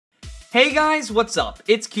Hey guys, what's up?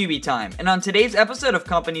 It's Cubey time, and on today's episode of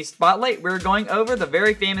Company Spotlight, we're going over the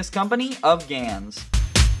very famous company of Gans.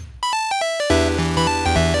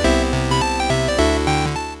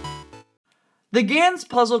 The Gans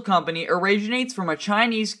puzzle company originates from a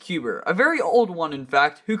Chinese cuber, a very old one in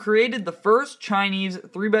fact, who created the first Chinese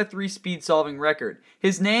 3x3 speed solving record.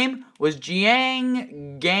 His name was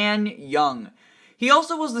Jiang Gan Young. He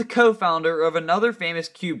also was the co-founder of another famous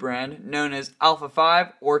cube brand known as Alpha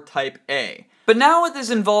 5 or Type A. But now with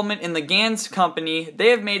his involvement in the Gans company, they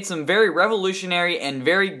have made some very revolutionary and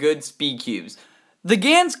very good speed cubes. The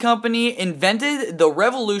Gans company invented the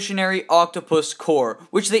revolutionary octopus core,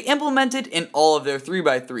 which they implemented in all of their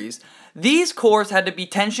 3x3s. These cores had to be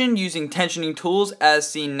tensioned using tensioning tools as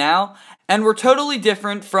seen now, and were totally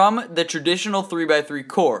different from the traditional 3x3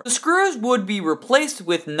 core. The screws would be replaced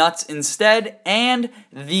with nuts instead, and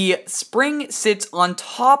the spring sits on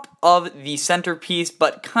top of the centerpiece,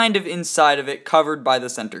 but kind of inside of it, covered by the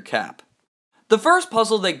center cap. The first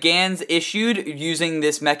puzzle that Gans issued using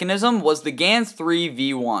this mechanism was the Gans 3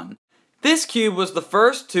 V1. This cube was the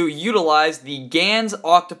first to utilize the Gans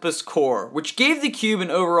octopus core, which gave the cube an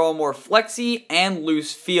overall more flexy and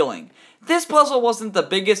loose feeling. This puzzle wasn't the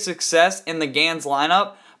biggest success in the Gans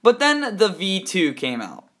lineup, but then the V2 came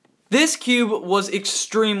out. This cube was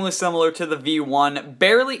extremely similar to the V1,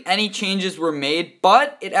 barely any changes were made,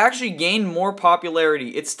 but it actually gained more popularity.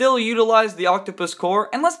 It still utilized the octopus core,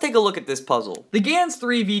 and let's take a look at this puzzle. The Gans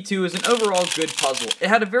 3 V2 is an overall good puzzle. It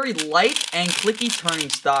had a very light and clicky turning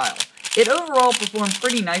style. It overall performed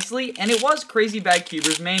pretty nicely, and it was Crazy Bad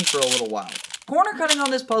Cuber's main for a little while. Corner cutting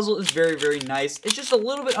on this puzzle is very, very nice. It's just a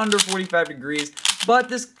little bit under 45 degrees, but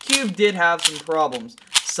this cube did have some problems,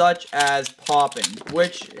 such as popping,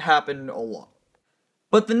 which happened a lot.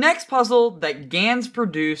 But the next puzzle that Gans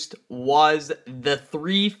produced was the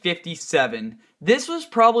 357. This was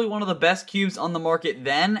probably one of the best cubes on the market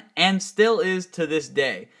then, and still is to this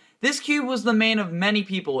day. This cube was the main of many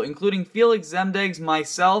people, including Felix Zemdegs,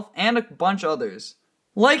 myself, and a bunch others.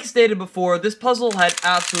 Like stated before, this puzzle had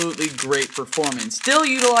absolutely great performance. Still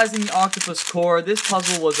utilizing the octopus core, this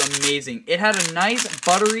puzzle was amazing. It had a nice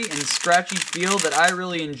buttery and scratchy feel that I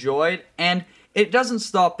really enjoyed, and it doesn't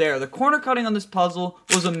stop there. The corner cutting on this puzzle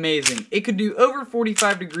was amazing. It could do over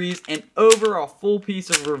 45 degrees and over a full piece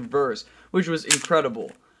of reverse, which was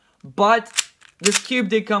incredible. But this cube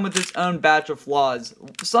did come with its own batch of flaws.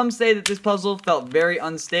 Some say that this puzzle felt very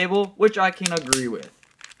unstable, which I can agree with.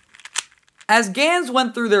 As Gans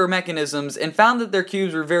went through their mechanisms and found that their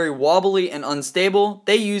cubes were very wobbly and unstable,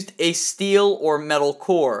 they used a steel or metal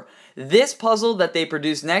core. This puzzle that they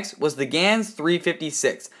produced next was the Gans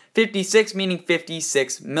 356. 56 meaning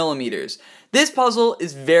 56 millimeters. This puzzle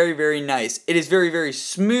is very, very nice. It is very, very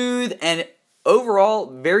smooth and overall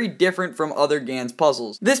very different from other Gans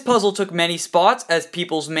puzzles. This puzzle took many spots as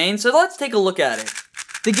people's main, so let's take a look at it.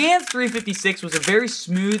 The Gans 356 was a very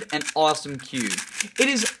smooth and awesome cube. It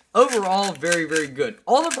is overall very, very good.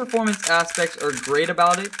 All the performance aspects are great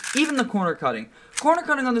about it, even the corner cutting. Corner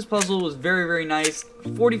cutting on this puzzle was very, very nice.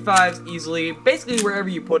 45s easily. Basically wherever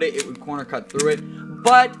you put it, it would corner cut through it,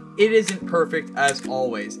 but it isn't perfect as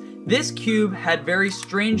always. This cube had very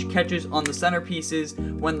strange catches on the centerpieces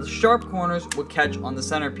when the sharp corners would catch on the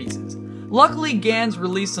centerpieces. Luckily, Gans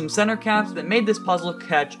released some center caps that made this puzzle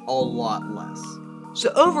catch a lot less. So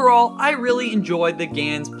overall, I really enjoyed the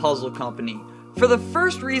Gans puzzle company. For the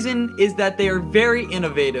first reason is that they are very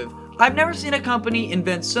innovative. I've never seen a company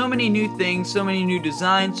invent so many new things, so many new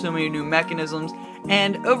designs, so many new mechanisms,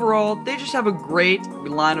 and overall, they just have a great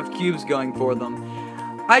line of cubes going for them.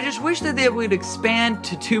 I just wish that they would expand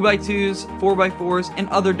to 2x2s, 4x4s, and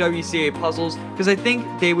other WCA puzzles, because I think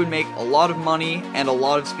they would make a lot of money and a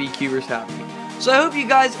lot of speed cubers happy. So I hope you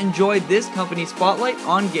guys enjoyed this company spotlight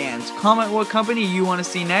on Gans. Comment what company you want to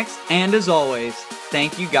see next, and as always,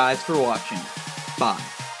 thank you guys for watching. Bye.